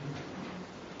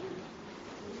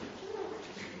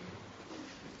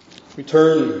We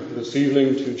turn this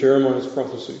evening to Jeremiah's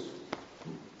prophecy.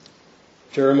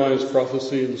 Jeremiah's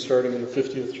prophecy, and starting in the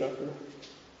 50th chapter.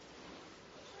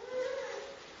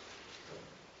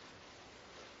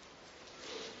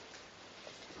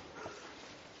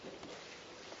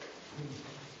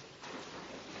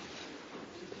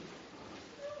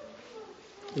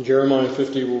 In Jeremiah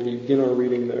 50, we'll begin our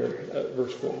reading there at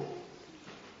verse 1.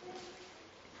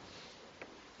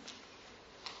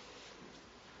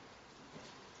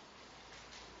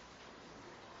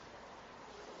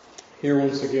 Hear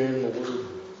once again the word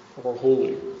of our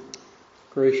holy,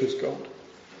 gracious God.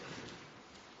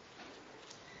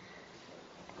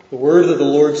 The word that the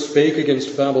Lord spake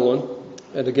against Babylon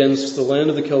and against the land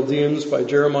of the Chaldeans by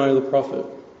Jeremiah the prophet.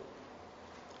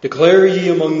 Declare ye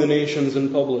among the nations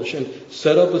and publish, and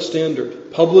set up a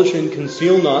standard. Publish and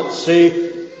conceal not.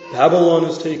 Say, Babylon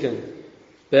is taken.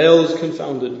 Baal is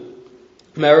confounded.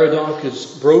 Merodach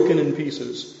is broken in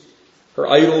pieces. Her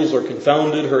idols are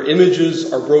confounded. Her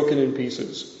images are broken in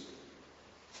pieces.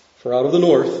 For out of the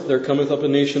north there cometh up a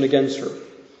nation against her,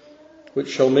 which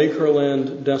shall make her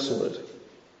land desolate,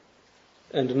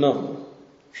 and none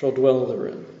shall dwell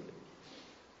therein.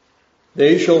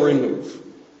 They shall remove.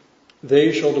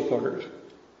 They shall depart,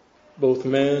 both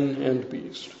man and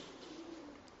beast.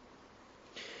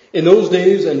 In those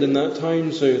days and in that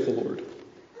time, saith the Lord,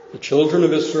 the children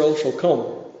of Israel shall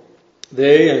come,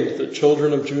 they and the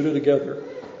children of Judah together,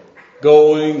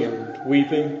 going and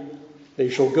weeping, they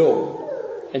shall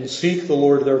go and seek the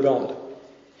Lord their God.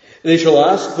 They shall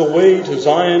ask the way to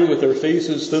Zion with their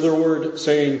faces thitherward,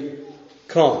 saying,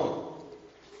 Come,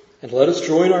 and let us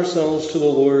join ourselves to the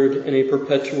Lord in a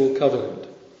perpetual covenant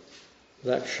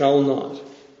that shall not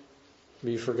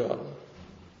be forgotten.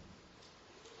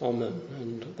 Amen.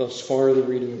 And thus far the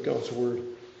reading of God's word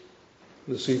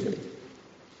this evening.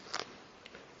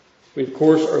 We, of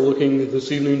course, are looking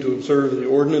this evening to observe the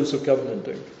ordinance of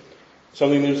covenanting,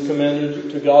 something that is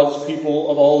commanded to God's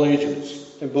people of all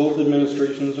ages in both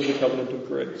administrations of the covenant of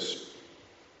grace.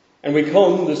 And we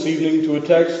come this evening to a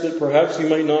text that perhaps you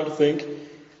might not think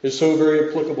is so very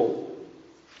applicable.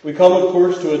 We come, of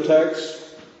course, to a text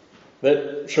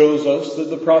that shows us that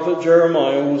the prophet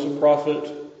Jeremiah was a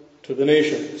prophet to the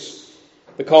nations.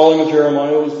 The calling of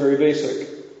Jeremiah was very basic.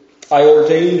 I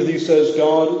ordained thee, says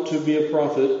God, to be a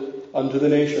prophet unto the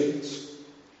nations.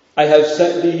 I have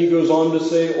set thee, he goes on to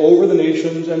say, over the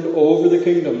nations and over the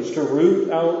kingdoms, to root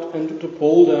out and to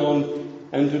pull down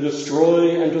and to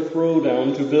destroy and to throw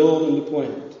down, to build and to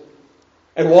plant.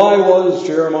 And why was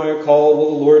Jeremiah called?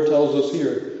 Well, the Lord tells us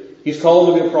here. He's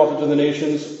called to be a prophet to the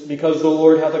nations because the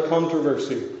Lord hath a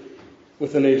controversy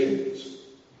with the nations.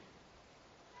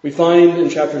 We find in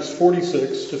chapters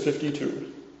 46 to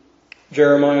 52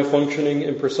 Jeremiah functioning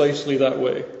in precisely that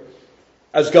way.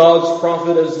 As God's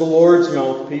prophet, as the Lord's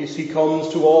mouthpiece, he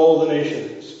comes to all the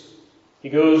nations. He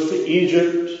goes to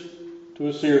Egypt, to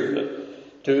Assyria,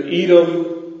 to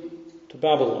Edom, to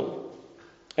Babylon.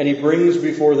 And he brings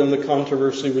before them the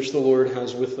controversy which the Lord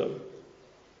has with them.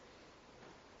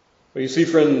 Well, you see,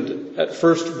 friend, at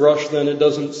first brush then it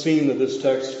doesn't seem that this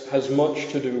text has much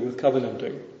to do with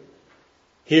covenanting.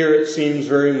 Here it seems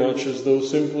very much as though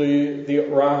simply the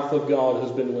wrath of God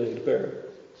has been laid bare.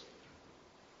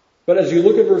 But as you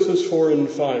look at verses 4 and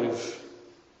 5,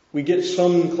 we get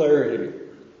some clarity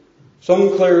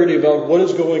about what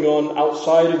is going on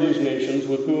outside of these nations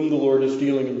with whom the Lord is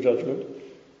dealing in judgment,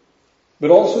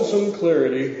 but also some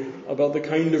clarity about the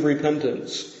kind of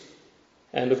repentance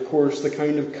and, of course, the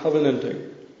kind of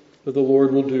covenanting that the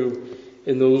Lord will do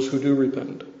in those who do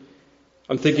repent.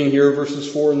 I'm thinking here of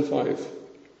verses 4 and 5.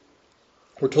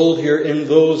 We're told here, in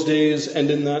those days and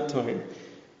in that time.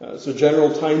 It's a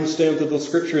general time stamp that the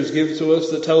Scriptures give to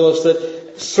us that tell us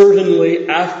that certainly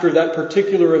after that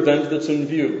particular event that's in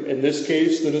view, in this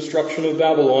case, the destruction of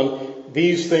Babylon,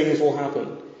 these things will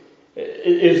happen. It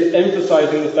is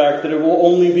emphasizing the fact that it will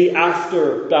only be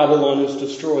after Babylon is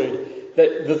destroyed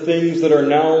that the things that are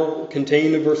now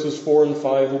contained in verses 4 and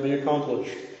 5 will be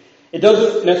accomplished. It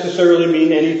doesn't necessarily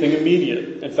mean anything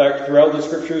immediate. In fact, throughout the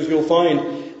Scriptures you'll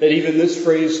find that even this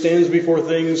phrase stands before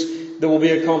things that will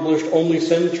be accomplished only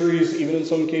centuries, even in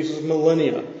some cases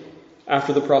millennia,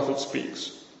 after the prophet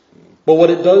speaks. But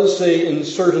what it does say in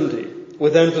certainty,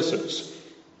 with emphasis,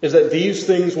 is that these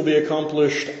things will be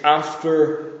accomplished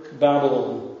after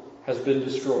Babylon has been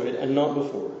destroyed and not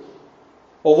before.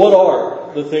 Well, what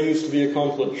are the things to be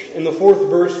accomplished? In the 4th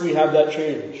verse we have that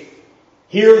change.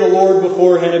 Here the Lord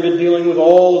beforehand had been dealing with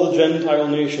all the Gentile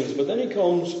nations, but then he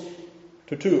comes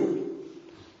to 2.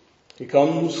 He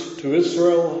comes to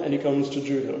Israel and he comes to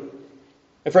Judah.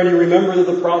 And friend, you remember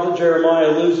that the prophet Jeremiah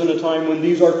lives in a time when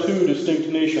these are 2 distinct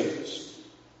nations.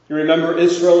 You remember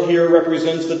Israel here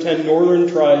represents the 10 northern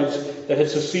tribes that had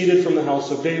seceded from the house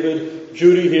of David.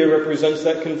 Judah here represents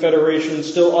that confederation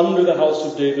still under the house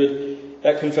of David,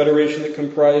 that confederation that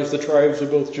comprised the tribes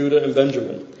of both Judah and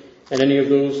Benjamin, and any of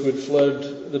those who had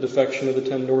fled the defection of the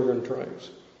 10 northern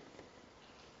tribes.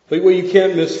 But what you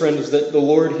can't miss, friend, is that the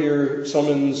Lord here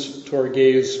summons to our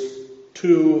gaze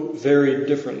two very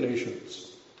different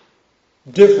nations.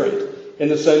 Different in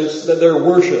the sense that their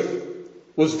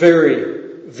worship was very,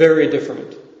 very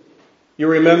different. You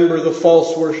remember the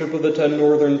false worship of the 10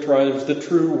 northern tribes, the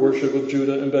true worship of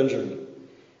Judah and Benjamin.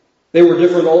 They were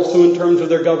different also in terms of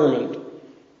their government.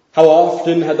 How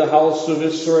often had the house of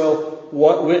Israel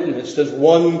witnessed as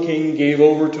one king gave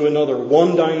over to another,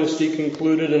 one dynasty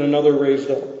concluded and another raised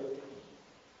up.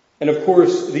 And of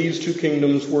course, these two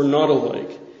kingdoms were not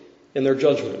alike in their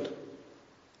judgment.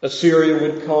 Assyria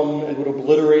would come and would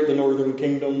obliterate the northern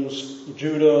kingdoms.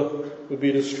 Judah would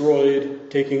be destroyed,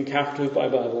 taken captive by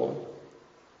Babylon.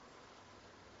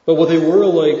 But what they were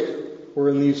alike were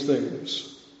in these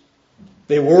things.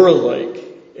 They were alike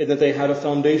in that they had a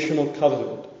foundational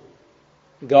covenant.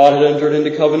 God had entered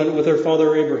into covenant with their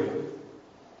father Abraham.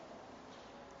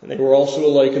 And they were also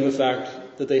alike in the fact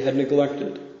that they had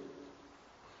neglected,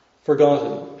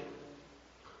 forgotten,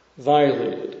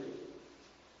 violated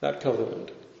that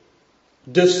covenant.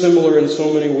 Dissimilar in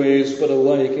so many ways, but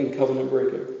alike in covenant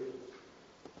breaking.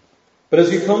 But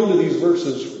as you come to these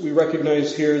verses, we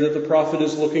recognize here that the prophet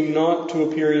is looking not to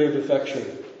a period of defection.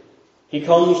 He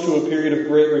comes to a period of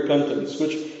great repentance,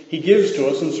 which he gives to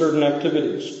us in certain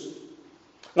activities.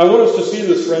 And I want us to see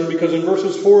this, friend, because in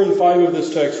verses 4 and 5 of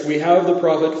this text, we have the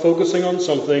prophet focusing on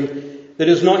something that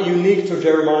is not unique to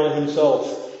Jeremiah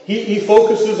himself. He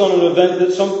focuses on an event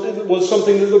that was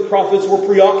something that the prophets were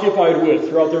preoccupied with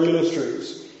throughout their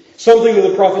ministries. Something that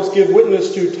the prophets give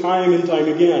witness to time and time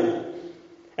again.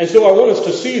 And so I want us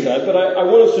to see that, but I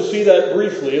want us to see that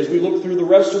briefly as we look through the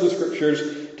rest of the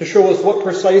scriptures to show us what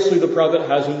precisely the prophet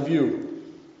has in view.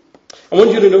 I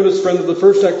want you to notice, friend, that the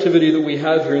first activity that we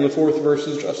have here in the 4th verse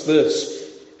is just this.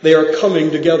 They are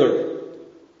coming together.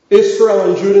 Israel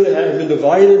and Judah that had been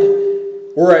divided,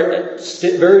 were at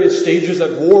various stages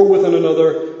at war with one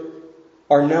another,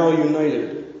 are now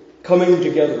united, coming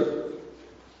together.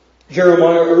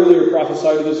 Jeremiah earlier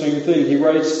prophesied of the same thing. He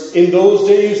writes, "In those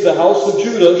days the house of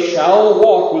Judah shall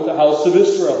walk with the house of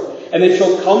Israel, and they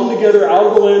shall come together out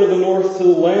of the land of the north to the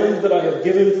land that I have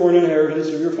given for an inheritance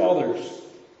of your fathers."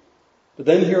 But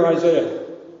then hear Isaiah.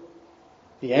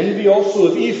 "The envy also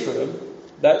of Ephraim,"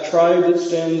 that tribe that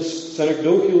stands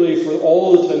synecdochally for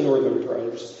all of the 10 northern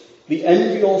tribes, "the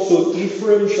envy also of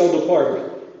Ephraim shall depart,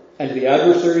 and the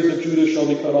adversaries of Judah shall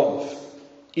be cut off.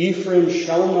 Ephraim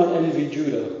shall not envy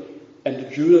Judah,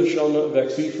 and Judah shall not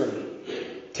vex Ephraim."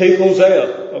 Take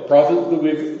Hosea, a prophet that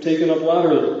we've taken up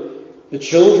latterly. "The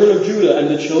children of Judah and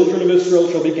the children of Israel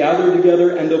shall be gathered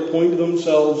together and appoint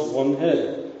themselves one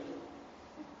head."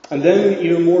 And then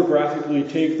even more graphically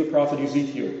take the prophet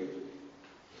Ezekiel.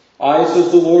 "I,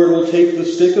 says the Lord, will take the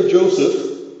stick of Joseph,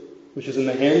 which is in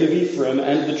the hand of Ephraim,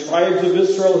 and the tribes of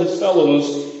Israel his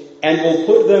fellows, and will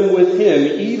put them with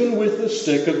him, even with the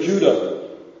stick of Judah,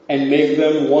 and make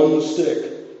them one stick.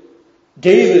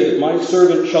 David, my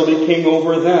servant, shall be king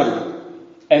over them,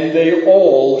 and they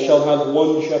all shall have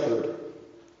one shepherd.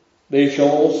 They shall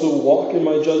also walk in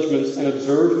my judgments and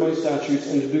observe my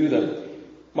statutes and do them.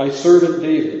 My servant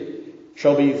David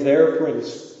shall be their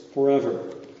prince forever."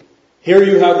 Here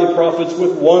you have the prophets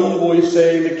with one voice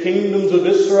saying the kingdoms of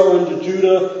Israel and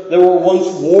Judah that were once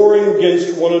warring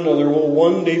against one another will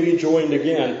one day be joined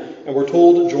again. And we're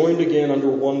told joined again under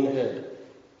one head.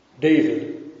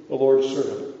 David, the Lord's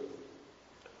servant.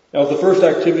 Now the first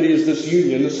activity is this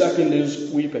union. The second is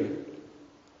weeping.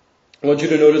 I want you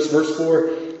to notice verse 4.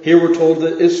 Here we're told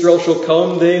that Israel shall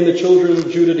come, they and the children of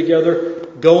Judah together,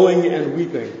 going and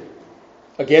weeping.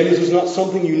 Again, this is not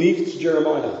something unique to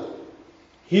Jeremiah.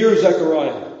 Hear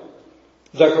Zechariah.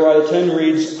 Zechariah 10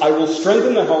 reads, "I will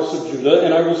strengthen the house of Judah,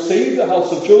 and I will save the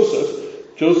house of Joseph."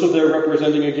 Joseph there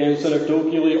representing again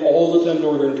synecdochally all the 10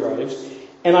 northern tribes.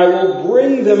 "And I will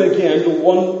bring them again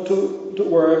to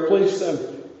where I placed them,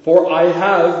 for I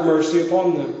have mercy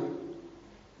upon them."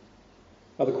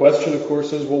 Now the question, of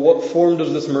course, is, well, what form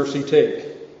does this mercy take?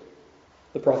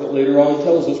 The prophet later on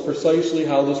tells us precisely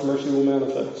how this mercy will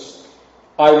manifest.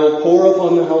 "I will pour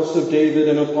upon the house of David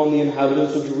and upon the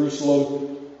inhabitants of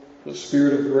Jerusalem the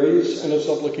spirit of grace and of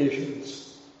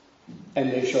supplications.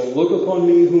 And they shall look upon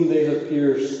me whom they have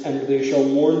pierced, and they shall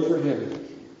mourn for him,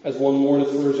 as one mourneth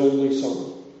for his only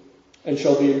son. and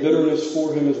shall be in bitterness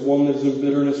for him as one that is in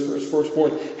bitterness for his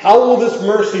firstborn. How will this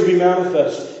mercy be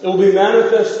manifest? It will be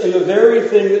manifest in the very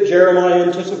thing that Jeremiah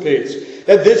anticipates,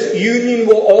 that this union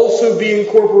will also be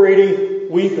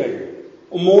incorporating weeping,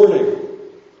 mourning.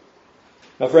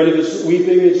 Now, friend, if it's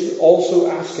weeping, it's also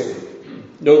asking.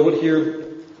 Note what here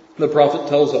the prophet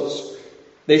tells us.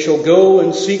 They shall go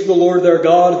and seek the Lord their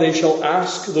God. They shall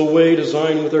ask the way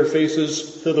designed with their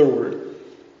faces thitherward.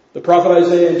 The prophet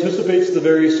Isaiah anticipates the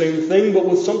very same thing, but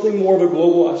with something more of a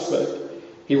global aspect.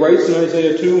 He writes in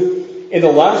Isaiah 2, "In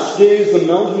the last days the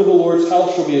mountain of the Lord's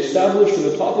house shall be established in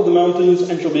the top of the mountains,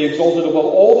 and shall be exalted above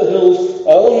all the hills.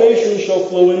 All nations shall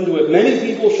flow into it. Many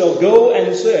people shall go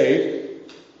and say,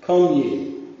 Come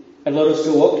ye, and let us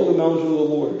go up to the mountain of the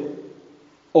Lord.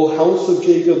 O house of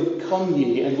Jacob, come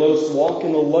ye, and let us walk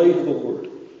in the light of the Lord."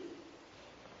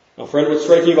 Now, friend, what's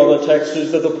striking about that text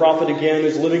is that the prophet again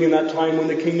is living in that time when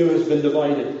the kingdom has been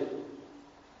divided.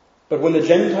 But when the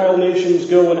Gentile nations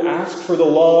go and ask for the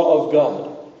law of God,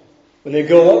 when they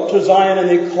go up to Zion and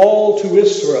they call to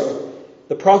Israel,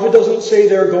 the prophet doesn't say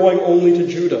they're going only to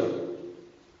Judah.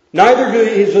 Neither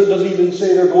does he even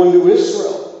say they're going to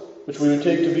Israel, which we would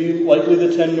take to be likely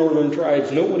the 10 northern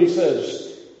tribes. Note what he says.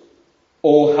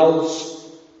 O house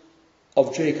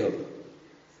of Jacob.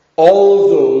 All of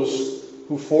those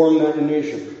who form that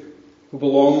nation, who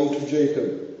belong to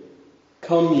Jacob,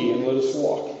 come ye and let us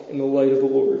walk in the light of the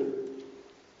Lord.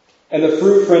 And the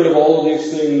fruit, friend, of all of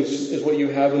these things is what you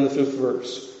have in the 5th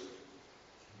verse.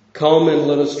 Come and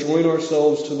let us join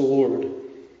ourselves to the Lord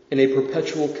in a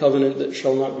perpetual covenant that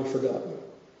shall not be forgotten.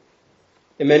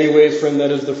 In many ways, friend,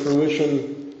 that is the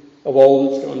fruition of all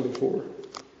that's gone before.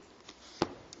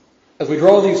 As we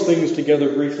draw these things together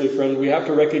briefly, friend, we have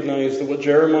to recognize that what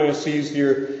Jeremiah sees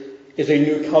here is a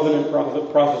new covenant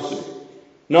prophecy,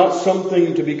 not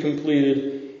something to be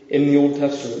completed in the Old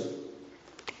Testament.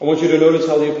 I want you to notice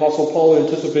how the Apostle Paul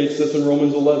anticipates this in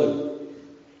Romans 11.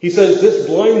 He says, "This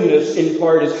blindness in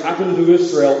part has happened to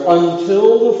Israel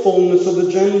until the fullness of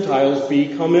the Gentiles be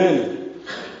come in."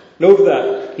 Note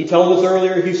that. He told us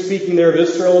earlier, he's speaking there of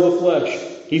Israel of the flesh.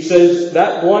 He says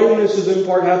that blindness has in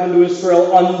part happened to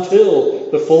Israel until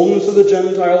the fullness of the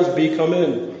Gentiles be come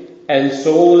in. And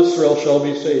so Israel shall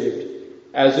be saved.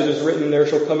 As it is written, there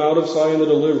shall come out of Zion the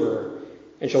deliverer,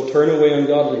 and shall turn away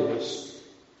ungodliness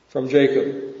from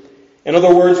Jacob. In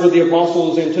other words, what the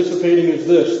apostle is anticipating is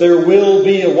this. There will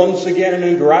be once again an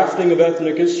engrafting of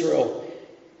ethnic Israel.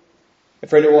 And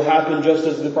friend, it will happen just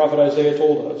as the prophet Isaiah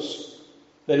told us.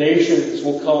 The nations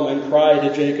will come and cry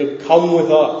to Jacob, "Come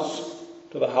with us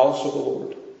to the house of the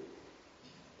Lord."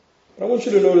 But I want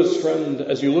you to notice, friend,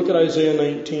 as you look at Isaiah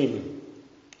 19,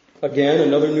 again,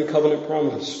 another new covenant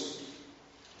promise.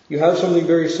 You have something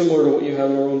very similar to what you have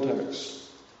in our own text.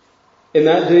 "In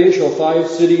that day shall 5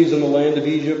 cities in the land of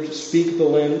Egypt speak the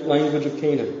language of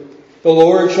Canaan. The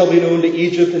Lord shall be known to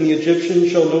Egypt, and the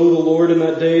Egyptians shall know the Lord in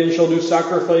that day, and shall do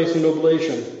sacrifice and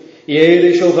oblation. Yea,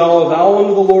 they shall vow a vow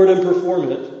unto the Lord and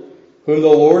perform it, whom the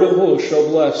Lord of hosts shall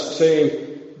bless, saying,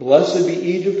 Blessed be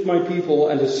Egypt my people,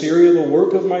 and Assyria the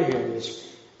work of my hands,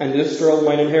 and Israel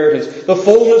mine inheritance." The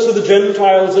fullness of the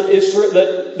Gentiles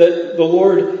that the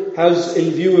Lord has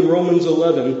in view in Romans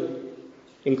 11,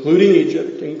 including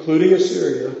Egypt, including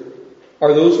Assyria,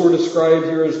 are those who are described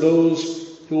here as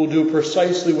those who will do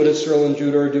precisely what Israel and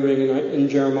Judah are doing in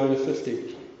Jeremiah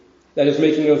 50. That is,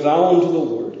 making a vow unto the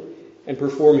Lord and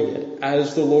performing it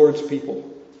as the Lord's people.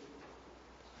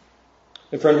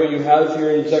 And friend, what you have here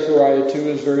in Zechariah 2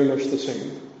 is very much the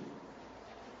same.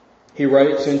 He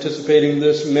writes, anticipating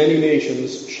this, "Many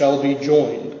nations shall be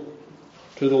joined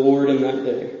to the Lord in that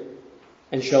day,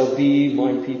 and shall be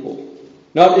my people."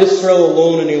 Not Israel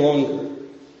alone any longer,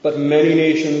 but many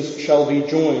nations shall be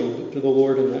joined to the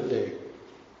Lord in that day.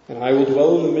 "And I will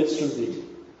dwell in the midst of thee,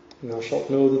 and thou shalt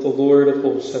know that the Lord of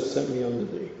hosts hath sent me unto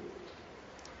thee."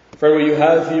 Friend, what you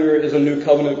have here is a new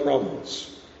covenant promise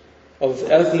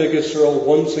of ethnic Israel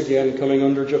once again coming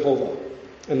under Jehovah,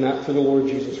 and that for the Lord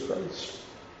Jesus Christ.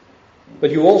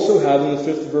 But you also have in the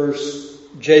 5th verse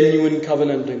genuine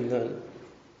covenanting then,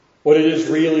 what it is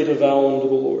really to vow unto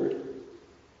the Lord.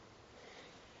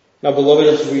 Now, beloved,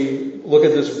 as we look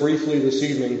at this briefly this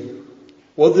evening,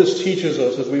 what this teaches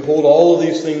us as we hold all of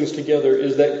these things together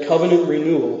is that covenant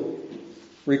renewal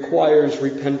requires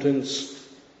repentance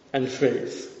and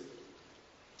faith.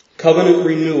 Covenant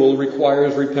renewal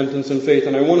requires repentance and faith.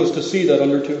 And I want us to see that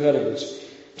under 2 headings.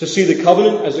 To see the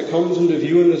covenant as it comes into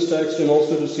view in this text, and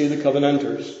also to see the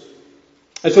covenanters.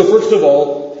 And so first of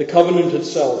all, the covenant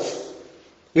itself.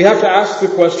 We have to ask the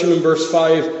question in verse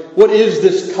 5, what is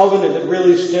this covenant that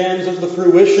really stands as the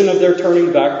fruition of their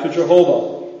turning back to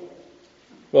Jehovah?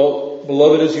 Well,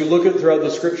 beloved, as you look at throughout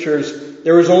the Scriptures,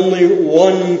 there is only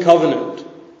one covenant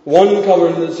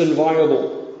that's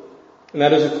inviolable, and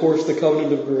that is, of course, the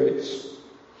covenant of grace.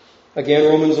 Again,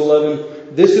 Romans 11,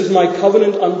 "This is my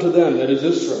covenant unto them," that is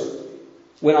Israel,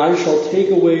 "when I shall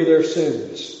take away their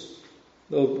sins."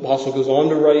 The apostle goes on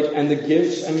to write, "And the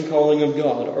gifts and calling of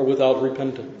God are without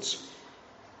repentance."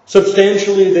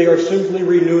 Substantially, they are simply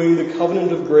renewing the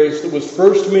covenant of grace that was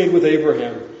first made with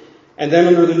Abraham, and then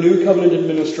under the new covenant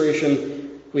administration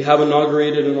we have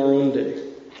inaugurated in our own day.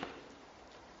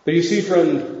 But you see,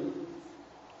 friend,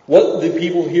 what the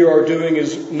people here are doing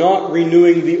is not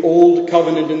renewing the old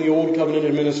covenant in the old covenant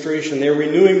administration. They are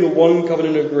renewing the one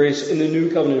covenant of grace in the new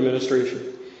covenant administration.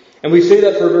 And we say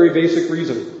that for a very basic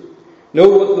reason.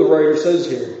 Note what the writer says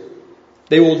here.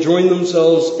 They will join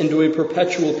themselves into a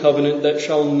perpetual covenant that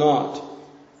shall not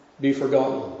be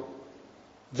forgotten.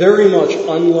 Very much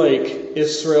unlike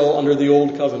Israel under the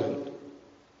old covenant.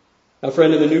 Now,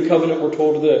 friend, in the new covenant we're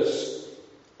told this: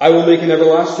 "I will make an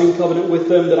everlasting covenant with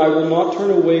them, that I will not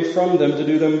turn away from them to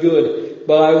do them good,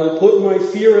 but I will put my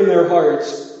fear in their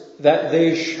hearts, that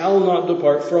they shall not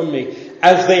depart from me,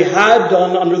 as they had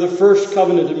done under the first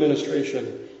covenant administration,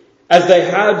 as they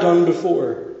had done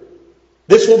before."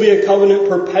 This will be a covenant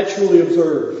perpetually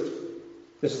observed.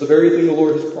 This is the very thing the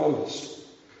Lord has promised.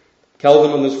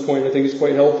 Calvin, on this point, I think is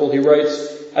quite helpful. He writes,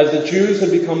 "As the Jews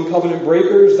had become covenant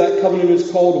breakers, that covenant is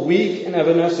called weak and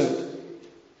evanescent.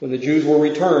 When the Jews were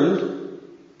returned,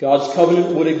 God's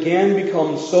covenant would again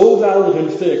become so valid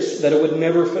and fixed that it would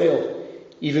never fail,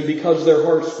 even because their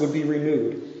hearts would be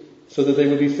renewed, so that they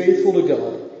would be faithful to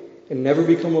God and never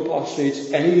become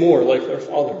apostates any more like their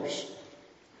fathers."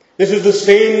 This is the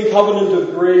same covenant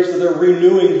of grace that they're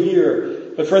renewing here,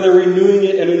 but friend, they're renewing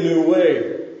it in a new way,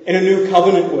 in a new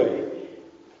covenant way.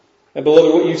 And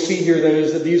beloved, what you see here then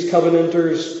is that these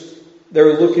covenanters,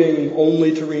 they're looking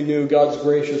only to renew God's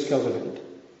gracious covenant.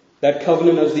 That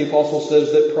covenant, as the apostle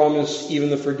says, that promised even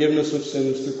the forgiveness of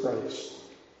sins through Christ.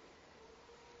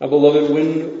 Now, beloved,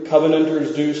 when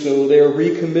covenanters do so, they are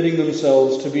recommitting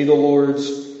themselves to be the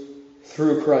Lord's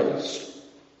through Christ.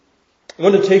 I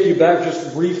want to take you back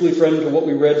just briefly, friend, to what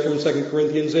we read from 2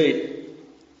 Corinthians 8.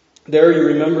 There, you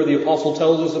remember, the apostle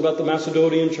tells us about the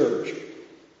Macedonian church.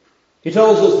 He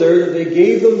tells us there that they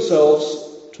gave themselves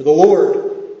to the Lord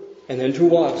and then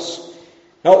to us.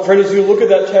 Now, friend, as you look at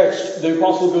that text, the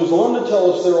apostle goes on to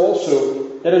tell us there also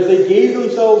that as they gave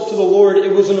themselves to the Lord,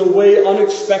 it was in a way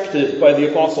unexpected by the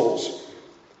apostles.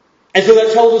 And so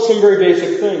that tells us some very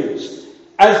basic things.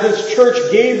 As this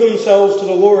church gave themselves to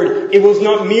the Lord, it was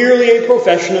not merely a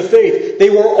profession of faith. They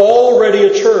were already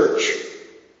a church.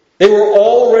 They were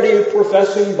already a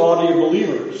professing body of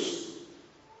believers.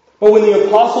 But when the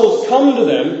apostles come to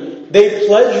them, they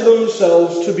pledge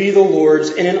themselves to be the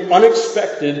Lord's in an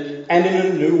unexpected and in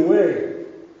a new way.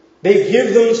 They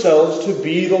give themselves to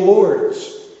be the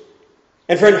Lord's.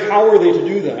 And friend, how are they to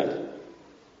do that?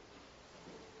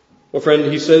 Well,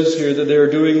 friend, he says here that they are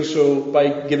doing so by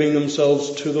giving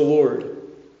themselves to the Lord.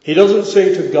 He doesn't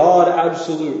say to God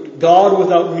absolute, God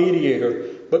without mediator,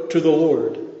 but to the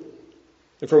Lord.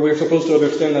 And for we are supposed to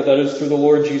understand that is through the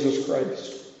Lord Jesus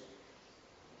Christ.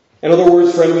 In other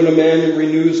words, friend, when a man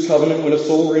renews covenant, when a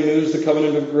soul renews the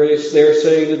covenant of grace, they are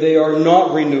saying that they are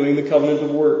not renewing the covenant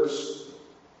of works.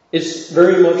 It's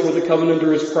very much what the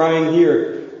covenanter is crying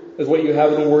here, is what you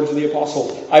have in the words of the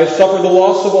apostle. "I have suffered the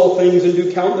loss of all things and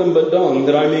do count them but dung,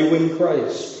 that I may win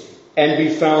Christ and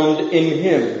be found in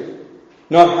him,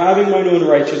 not having mine own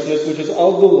righteousness, which is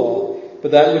of the law, but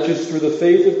that which is through the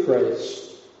faith of Christ,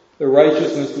 the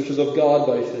righteousness which is of God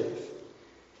by faith."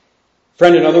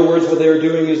 Friend, in other words, what they are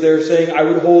doing is they're saying, I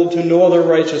would hold to no other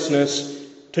righteousness,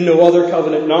 to no other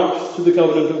covenant, not to the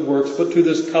covenant of works, but to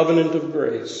this covenant of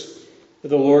grace that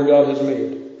the Lord God has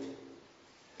made.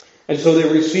 And so they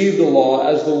receive the law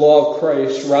as the law of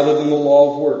Christ rather than the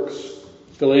law of works.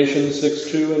 Galatians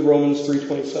 6:2 and Romans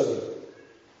 3:27.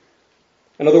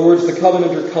 In other words, the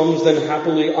covenanter comes then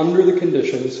happily under the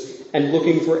conditions and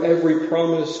looking for every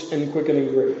promised and quickening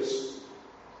grace.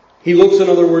 He looks, in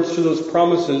other words, to those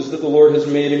promises that the Lord has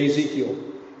made in Ezekiel,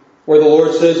 where the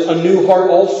Lord says, "A new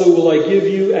heart also will I give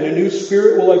you, and a new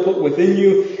spirit will I put within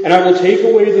you, and I will take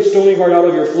away the stony heart out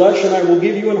of your flesh, and I will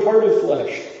give you an heart of flesh.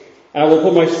 And I will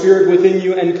put my spirit within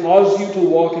you and cause you to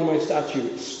walk in my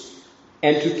statutes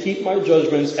and to keep my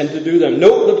judgments and to do them."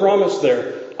 Note the promise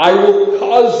there. I will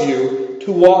cause you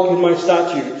to walk in my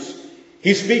statutes.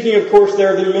 He's speaking, of course,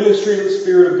 there of the ministry of the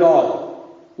Spirit of God,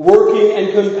 working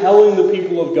and compelling the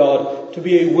people of God to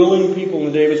be a willing people in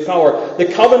the day of his power. The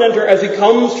covenanter, as he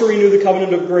comes to renew the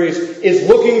covenant of grace, is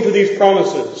looking to these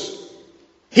promises.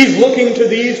 He's looking to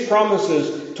these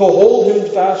promises to hold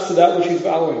him fast to that which he's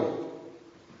vowing.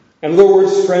 In other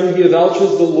words, friend, he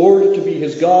avouches the Lord to be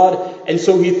his God, and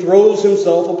so he throws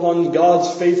himself upon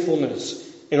God's faithfulness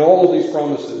in all of these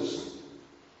promises.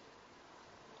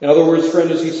 In other words, friend,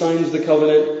 as he signs the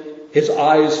covenant, his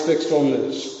eyes fixed on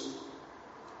this.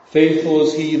 Faithful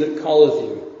is he that calleth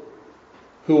you,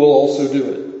 who will also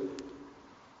do it.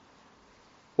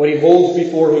 What he holds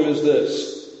before him is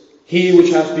this: he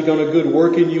which hath begun a good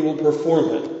work in you will perform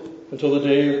it until the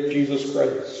day of Jesus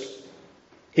Christ.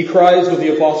 He cries with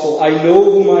the apostle, I know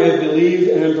whom I have believed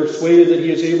and am persuaded that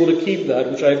he is able to keep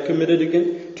that which I have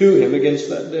committed to him against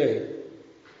that day.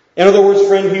 In other words,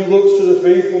 friend, he looks to the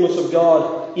faithfulness of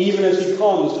God even as he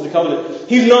comes to the covenant.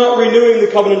 He's not renewing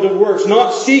the covenant of works,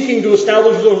 not seeking to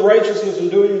establish his own righteousness in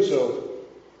doing so.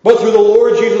 But through the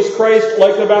Lord Jesus Christ,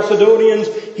 like the Macedonians,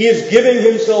 he is giving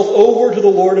himself over to the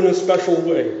Lord in a special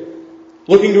way,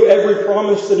 looking to every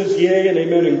promise that is yea and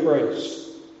amen in Christ.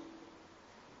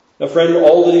 Now, friend,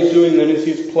 all that he's doing then is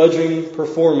he's pledging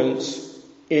performance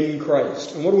in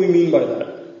Christ. And what do we mean by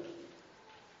that?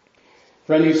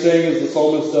 Friend, he's saying, as the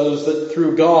psalmist does, that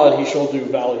through God he shall do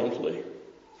valiantly.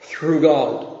 Through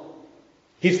God.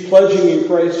 He's pledging in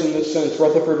Christ in this sense.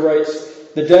 Rutherford writes,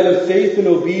 the debt of faith and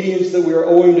obedience that we are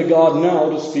owing to God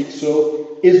now, to speak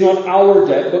so, is not our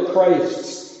debt, but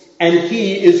Christ's. And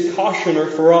he is cautioner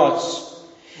for us.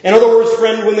 In other words,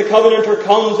 friend, when the covenanter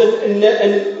comes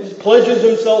and pledges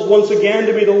himself once again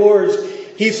to be the Lord's,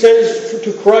 he says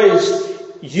to Christ,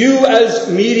 you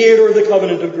as mediator of the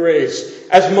covenant of grace,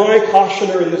 as my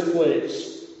cautioner in this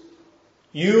place,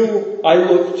 you I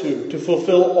look to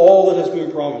fulfill all that has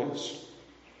been promised.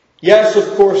 Yes,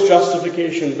 of course,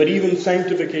 justification, but even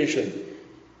sanctification.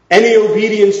 Any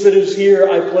obedience that is here,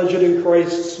 I pledge it in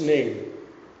Christ's name.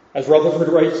 As Rutherford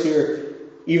writes here,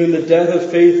 even the debt of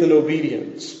faith and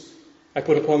obedience, I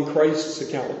put upon Christ's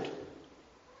account.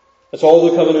 That's all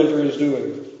the covenanter is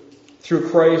doing. Through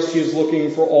Christ, he is looking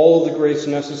for all of the grace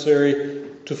necessary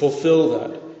to fulfill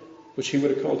that which he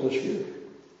would accomplish here,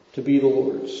 to be the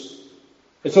Lord's.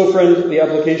 And so, friend, the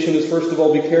application is, first of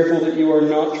all, be careful that you are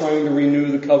not trying to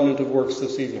renew the covenant of works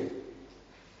this evening.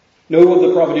 Note what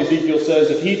the prophet Ezekiel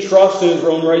says, if he trusts in his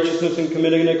own righteousness and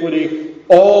commit iniquity,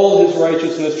 all his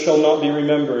righteousness shall not be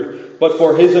remembered. But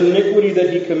for his iniquity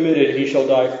that he committed, he shall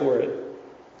die for it.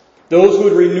 Those who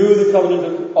would renew the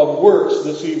covenant of works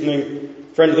this evening,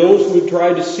 friend, those who would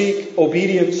try to seek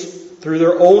obedience through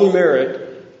their own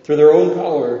merit, through their own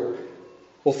power,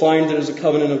 will find that it is a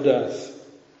covenant of death.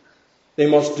 They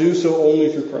must do so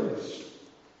only through Christ.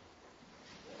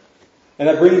 And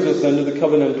that brings us then to the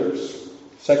covenanters,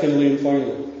 secondly and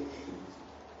finally.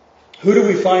 Who do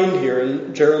we find here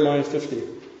in Jeremiah 50?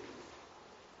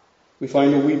 We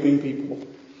find a weeping people.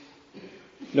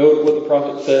 Note what the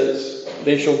prophet says.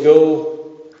 They shall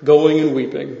go, going and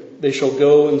weeping. They shall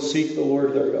go and seek the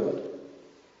Lord their God.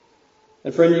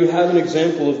 And friend, you have an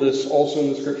example of this also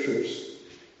in the Scriptures.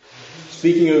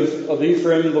 Speaking of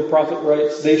Ephraim, the prophet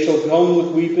writes, they shall come with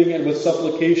weeping, and with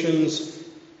supplications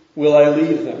will I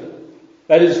lead them.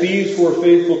 That is, these who are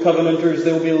faithful covenanters,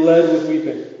 they will be led with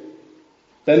weeping.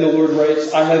 Then the Lord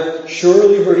writes, I have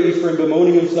surely heard Ephraim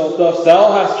bemoaning himself thus,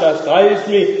 thou hast chastised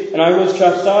me, and I was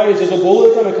chastised as a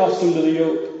bullock unaccustomed to the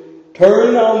yoke.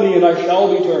 Turn thou me, and I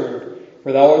shall be turned,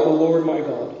 for thou art the Lord my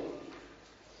God.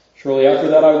 Shortly after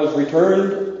that I was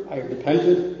returned, I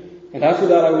repented, and after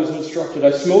that I was instructed.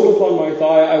 I smote upon my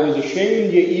thigh, I was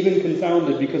ashamed, yea, even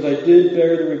confounded, because I did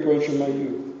bear the reproach of my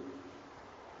youth.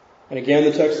 And again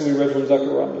the text that we read from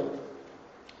Zechariah.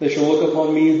 They shall look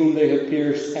upon me whom they have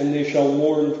pierced, and they shall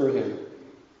mourn for him,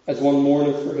 as one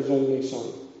mourneth for his only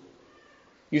son.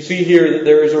 You see here that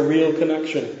there is a real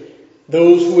connection.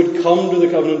 Those who would come to the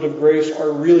covenant of grace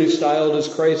are really styled, as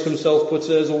Christ himself puts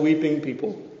it, as a weeping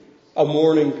people, a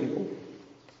mourning people.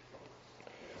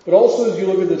 But also, as you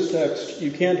look at this text, you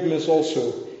can't miss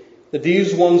also that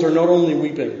these ones are not only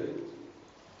weeping.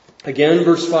 Again,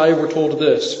 verse 5, we're told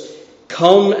this,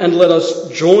 come and let us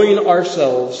join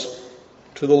ourselves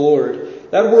to the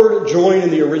Lord. That word join in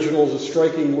the original is a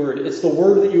striking word. It's the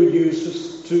word that you would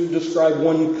use to describe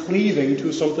one cleaving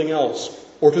to something else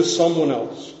or to someone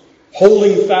else,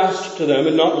 holding fast to them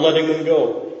and not letting them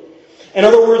go. In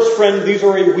other words, friend, these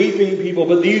are a weeping people,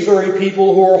 but these are a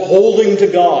people who are holding to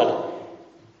God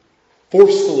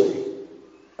forcefully,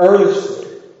 earnestly.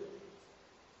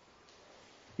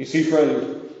 You see,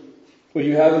 friend, what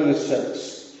you have in this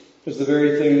text is the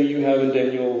very thing that you have in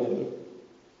Daniel 11.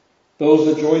 Those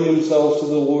that join themselves to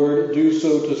the Lord do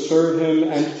so to serve him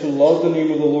and to love the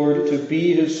name of the Lord, to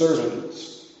be his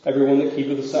servants. Everyone that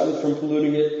keepeth the Sabbath from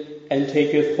polluting it and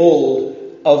taketh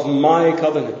hold of my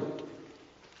covenant.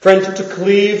 Friend, to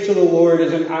cleave to the Lord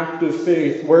is an act of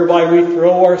faith whereby we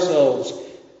throw ourselves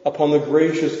upon the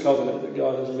gracious covenant that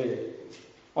God has made,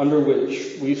 under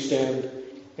which we stand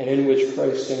and in which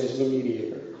Christ stands as a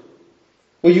mediator.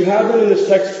 What you have in this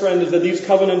text, friend, is that these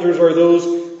covenanters are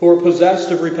those who are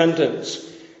possessed of repentance.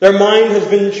 Their mind has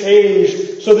been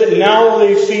changed so that now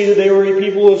they see that they are a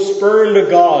people who have spurned a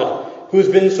God who has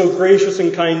been so gracious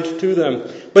and kind to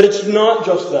them. But it's not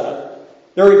just that.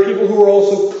 There are people who are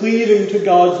also cleaving to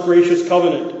God's gracious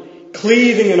covenant,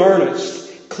 cleaving in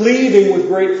earnest, cleaving with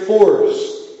great force,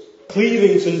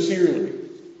 cleaving sincerely.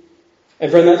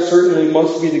 And friend, that certainly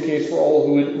must be the case for all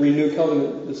who would renew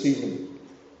covenant this evening.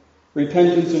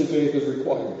 Repentance and faith is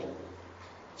required.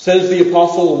 Says the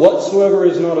apostle, whatsoever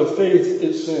is not of faith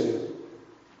is sin.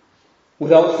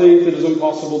 Without faith it is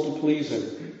impossible to please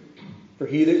him. For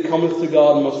he that cometh to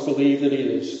God must believe that he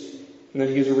is, and that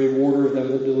he is a rewarder of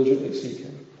them that diligently seek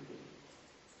him.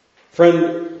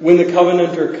 Friend, when the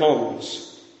covenanter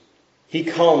comes, he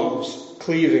comes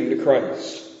cleaving to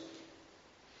Christ.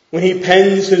 When he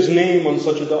pens his name on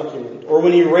such a document, or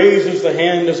when he raises the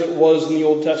hand as it was in the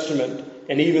Old Testament,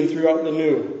 and even throughout the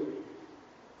New,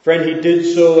 friend, he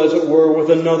did so, as it were,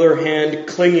 with another hand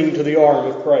clinging to the arm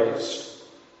of Christ,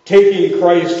 taking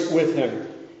Christ with him,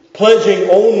 pledging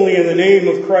only in the name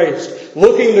of Christ,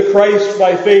 looking to Christ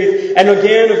by faith, and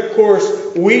again, of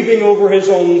course, weeping over his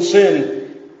own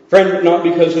sin. Friend, not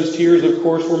because his tears, of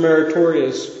course, were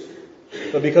meritorious,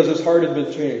 but because his heart had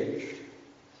been changed.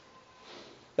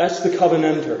 That's the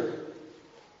covenanter.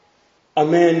 A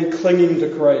man clinging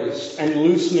to Christ and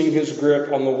loosening his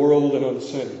grip on the world and on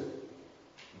sin.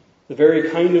 The very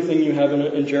kind of thing you have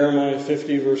in Jeremiah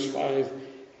 50 verse 5.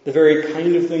 The very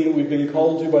kind of thing that we've been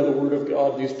called to by the Word of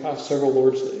God these past several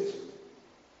Lord's Days.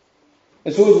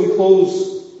 And so as we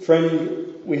close,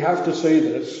 friend, we have to say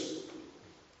this.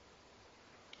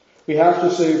 We have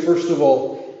to say, first of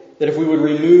all, that if we would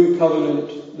renew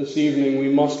covenant this evening, we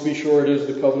must be sure it is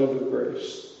the covenant of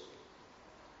grace.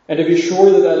 And to be sure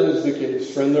that that is the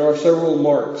case, friend, there are several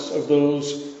marks of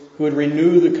those who would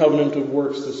renew the covenant of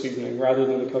works this evening rather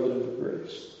than the covenant of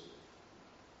grace.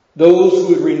 Those who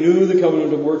would renew the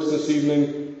covenant of works this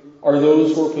evening are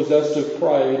those who are possessed of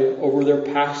pride over their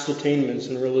past attainments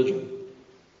in religion.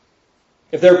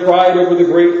 If they're proud over the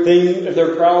great thing, if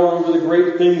they're proud over the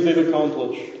great things they've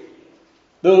accomplished,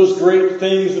 those great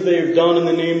things that they've done in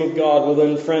the name of God, well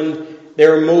then, friend, they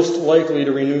are most likely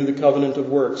to renew the covenant of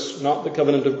works, not the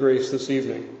covenant of grace this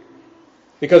evening.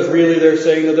 Because really they're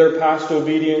saying that their past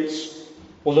obedience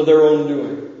was of their own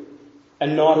doing,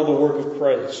 and not of the work of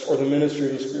Christ or the ministry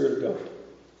of the Spirit of God.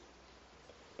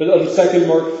 But on the second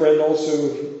mark, friend,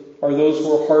 also are those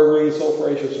who are harboring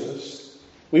self-righteousness.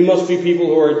 We must be people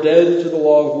who are dead to the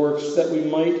law of works that we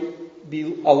might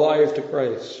be alive to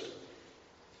Christ.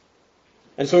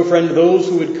 And so, friend, those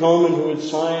who would come and who would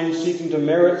sign seeking to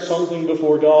merit something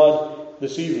before God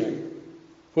this evening,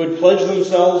 who would pledge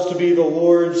themselves to be the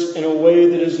Lord's in a way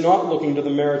that is not looking to the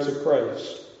merits of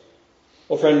Christ.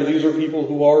 Well, friend, these are people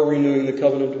who are renewing the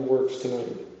covenant of works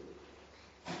tonight.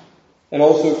 And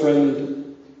also,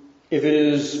 friend, if it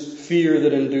is fear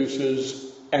that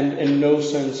induces, and in no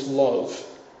sense love,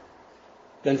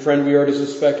 then, friend, we are to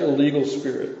suspect a legal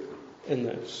spirit in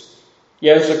this.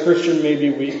 Yes, a Christian may be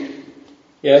weak.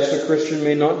 Yes, a Christian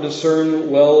may not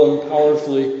discern well and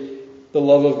powerfully the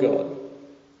love of God.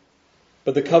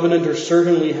 But the covenanter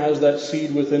certainly has that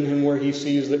seed within him where he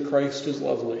sees that Christ is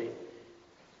lovely.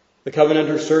 The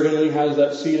covenanter certainly has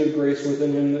that seed of grace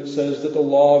within him that says that the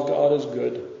law of God is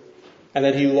good and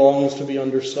that he longs to be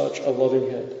under such a loving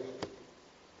head.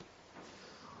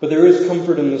 But there is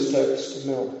comfort in this text,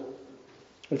 no.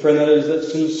 And friend, that is that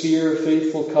sincere,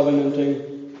 faithful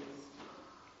covenanting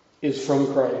is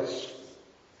from Christ.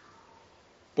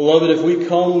 Beloved, if we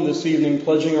come this evening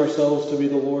pledging ourselves to be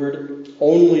the Lord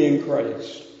only in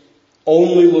Christ,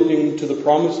 only looking to the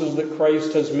promises that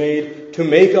Christ has made to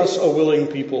make us a willing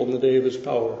people in the day of his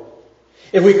power,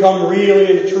 if we come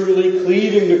really and truly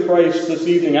cleaving to Christ this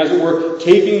evening, as it were,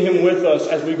 taking him with us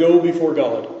as we go before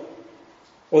God,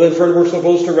 well then, friend, we're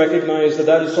supposed to recognize that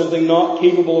that is something not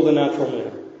capable of the natural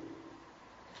man.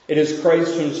 It is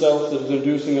Christ himself that is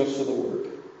inducing us to the work.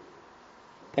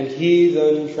 And he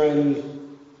then, friend,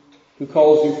 who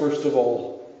calls you first of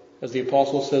all, as the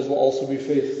apostle says, will also be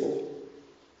faithful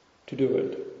to do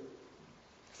it.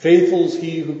 Faithful is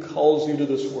he who calls you to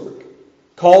this work.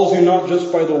 Calls you not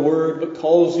just by the word, but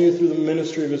calls you through the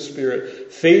ministry of his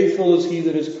Spirit. Faithful is he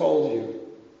that has called you,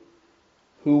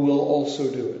 who will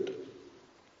also do it.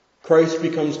 Christ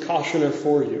becomes cautioner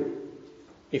for you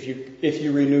if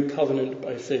you renew covenant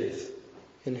by faith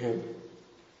in him.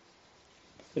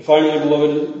 And finally,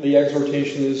 beloved, the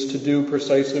exhortation is to do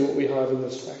precisely what we have in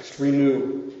this text.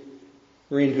 Renew.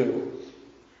 Renew.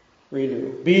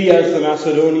 Renew. Be as the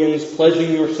Macedonians,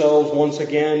 pledging yourselves once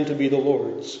again to be the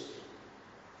Lord's.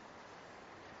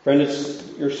 Friend, it's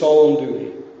your solemn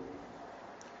duty,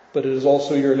 but it is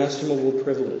also your inestimable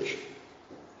privilege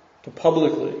to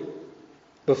publicly,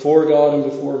 before God and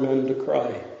before men, to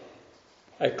cry,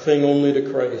 I cling only to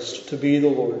Christ, to be the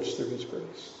Lord's through His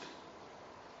grace.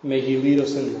 May He lead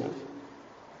us in that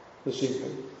this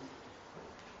evening.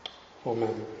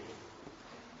 Amen.